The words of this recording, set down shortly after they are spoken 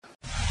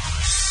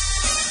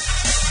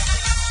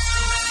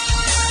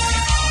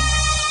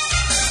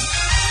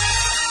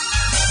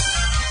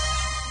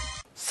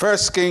1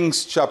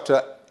 Kings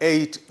chapter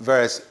 8,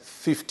 verse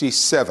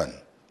 57.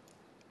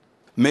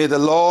 May the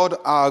Lord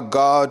our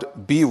God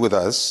be with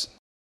us,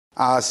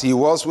 as he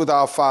was with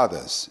our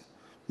fathers.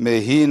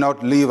 May he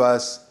not leave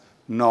us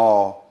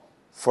nor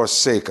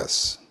forsake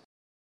us.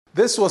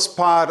 This was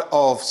part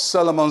of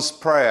Solomon's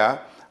prayer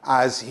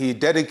as he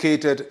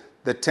dedicated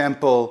the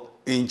temple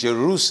in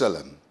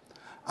Jerusalem.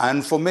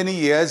 And for many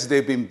years,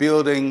 they've been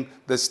building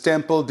this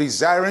temple,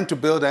 desiring to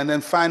build and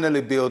then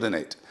finally building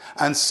it.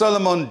 And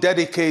Solomon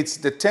dedicates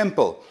the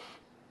temple.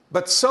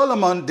 But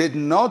Solomon did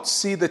not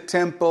see the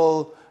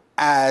temple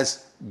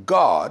as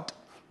God,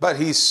 but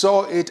he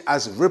saw it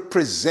as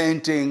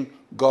representing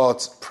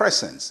God's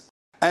presence.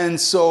 And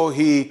so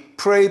he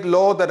prayed,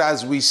 Lord, that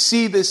as we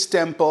see this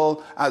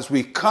temple, as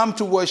we come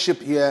to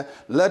worship here,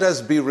 let us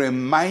be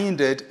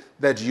reminded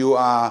that you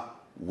are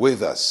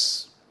with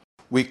us.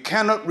 We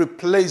cannot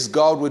replace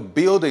God with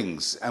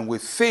buildings and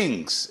with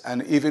things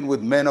and even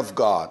with men of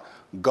God.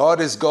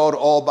 God is God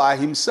all by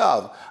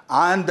himself.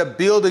 And the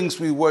buildings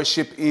we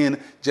worship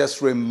in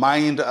just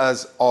remind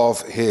us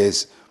of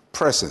his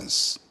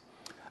presence.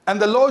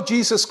 And the Lord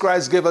Jesus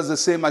Christ gave us the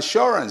same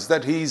assurance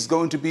that he's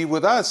going to be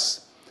with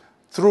us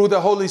through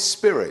the Holy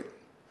Spirit.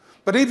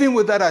 But even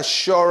with that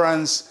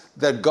assurance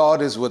that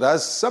God is with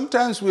us,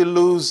 sometimes we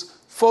lose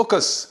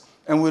focus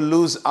and we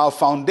lose our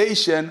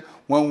foundation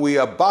when we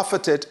are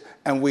buffeted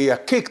and we are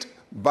kicked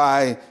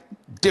by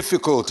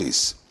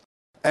difficulties.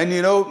 And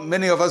you know,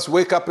 many of us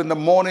wake up in the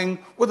morning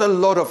with a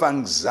lot of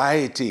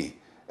anxiety,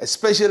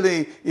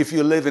 especially if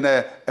you live in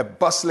a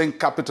bustling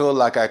capital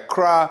like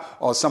Accra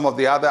or some of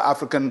the other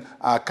African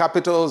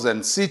capitals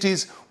and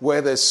cities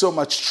where there's so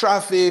much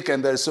traffic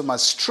and there's so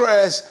much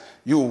stress.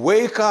 You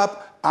wake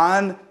up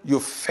and you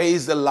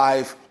face the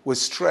life with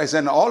stress,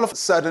 and all of a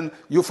sudden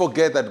you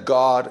forget that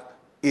God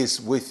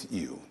is with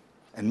you.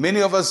 And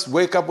many of us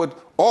wake up with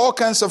all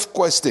kinds of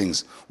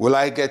questions. Will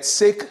I get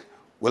sick?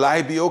 Will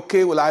I be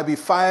okay? Will I be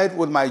fired?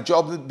 Will my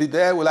job be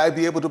there? Will I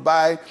be able to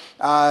buy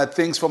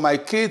things for my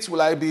kids?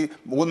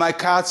 Will my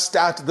car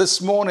start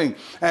this morning?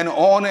 And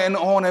on,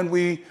 and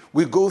we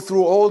go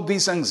through all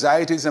these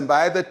anxieties, and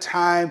by the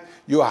time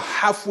you are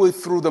halfway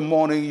through the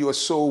morning, you are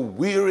so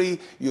weary,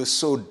 you're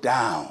so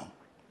down.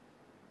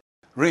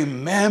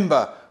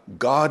 Remember,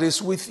 God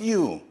is with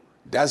you.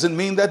 Doesn't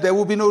mean that there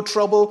will be no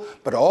trouble,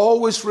 but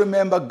always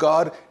remember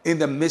God in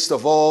the midst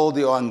of all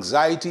your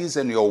anxieties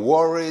and your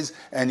worries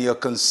and your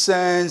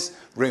concerns.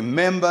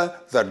 Remember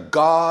that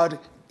God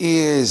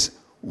is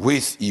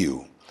with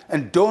you.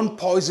 And don't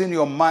poison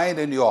your mind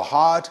and your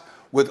heart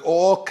with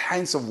all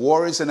kinds of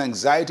worries and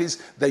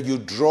anxieties that you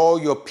draw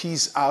your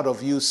peace out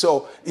of you.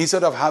 So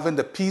instead of having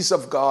the peace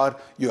of God,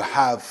 you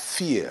have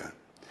fear.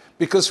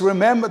 Because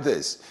remember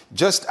this,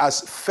 just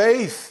as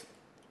faith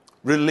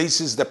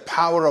releases the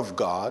power of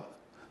God,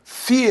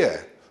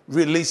 fear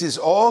releases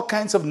all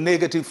kinds of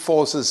negative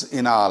forces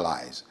in our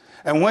lives.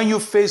 And when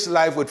you face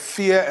life with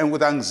fear and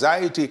with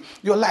anxiety,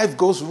 your life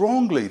goes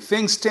wrongly.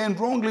 Things turn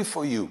wrongly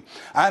for you.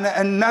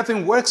 And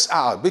nothing works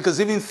out, because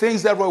even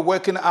things that were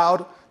working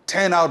out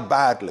turn out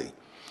badly.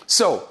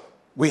 So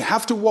we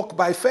have to walk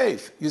by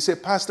faith. You say,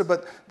 Pastor,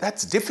 but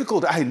that's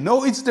difficult. I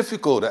know it's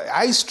difficult.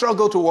 I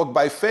struggle to walk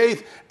by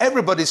faith.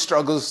 Everybody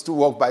struggles to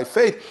walk by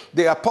faith.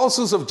 The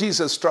apostles of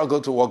Jesus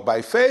struggled to walk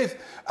by faith.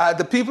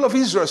 The people of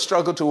Israel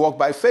struggled to walk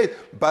by faith.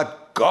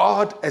 But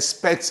God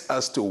expects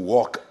us to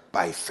walk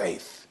by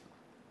faith.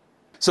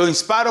 So in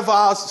spite of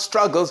our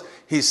struggles,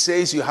 he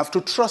says, you have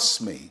to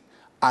trust me.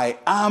 I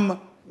am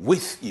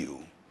with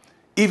you.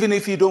 Even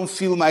if you don't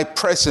feel my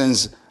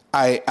presence,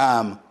 I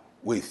am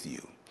with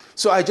you.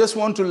 So I just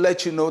want to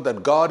let you know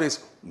that God is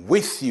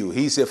with you.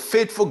 He's a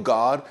faithful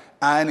God,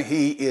 and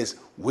he is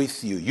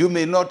with you. You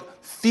may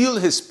not feel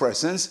his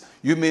presence.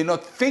 You may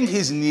not think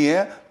he's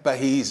near, but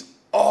he is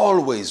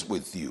always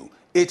with you.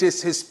 It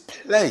is his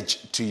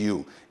pledge to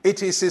you.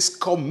 It is his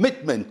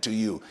commitment to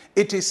you.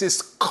 It is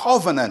his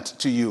covenant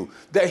to you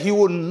that he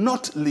will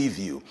not leave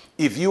you.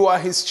 If you are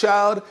his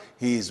child,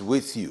 he is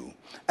with you.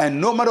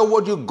 And no matter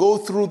what you go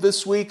through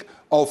this week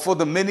or for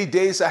the many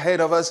days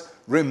ahead of us,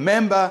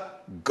 remember,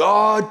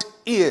 God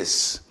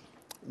is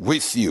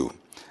with you.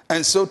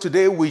 And so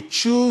today we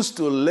choose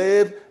to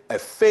live a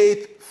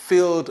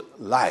faith-filled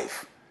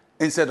life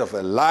instead of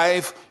a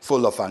life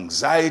full of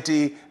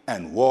anxiety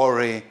and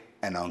worry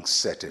and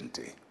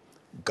uncertainty.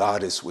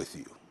 God is with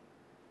you.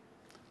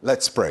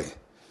 Let's pray.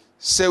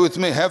 Say with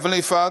me,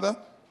 Heavenly Father,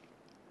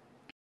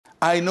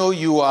 I know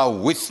you are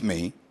with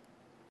me.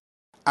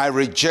 I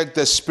reject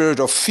the spirit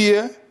of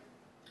fear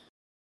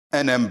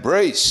and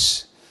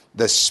embrace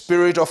the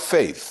spirit of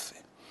faith.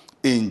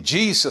 In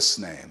Jesus'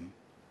 name,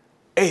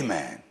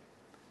 amen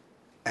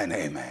and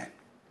amen.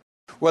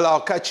 Well,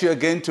 I'll catch you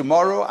again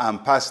tomorrow. I'm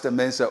Pastor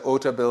Mensa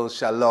Otabil.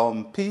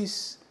 Shalom,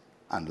 peace,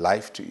 and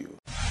life to you.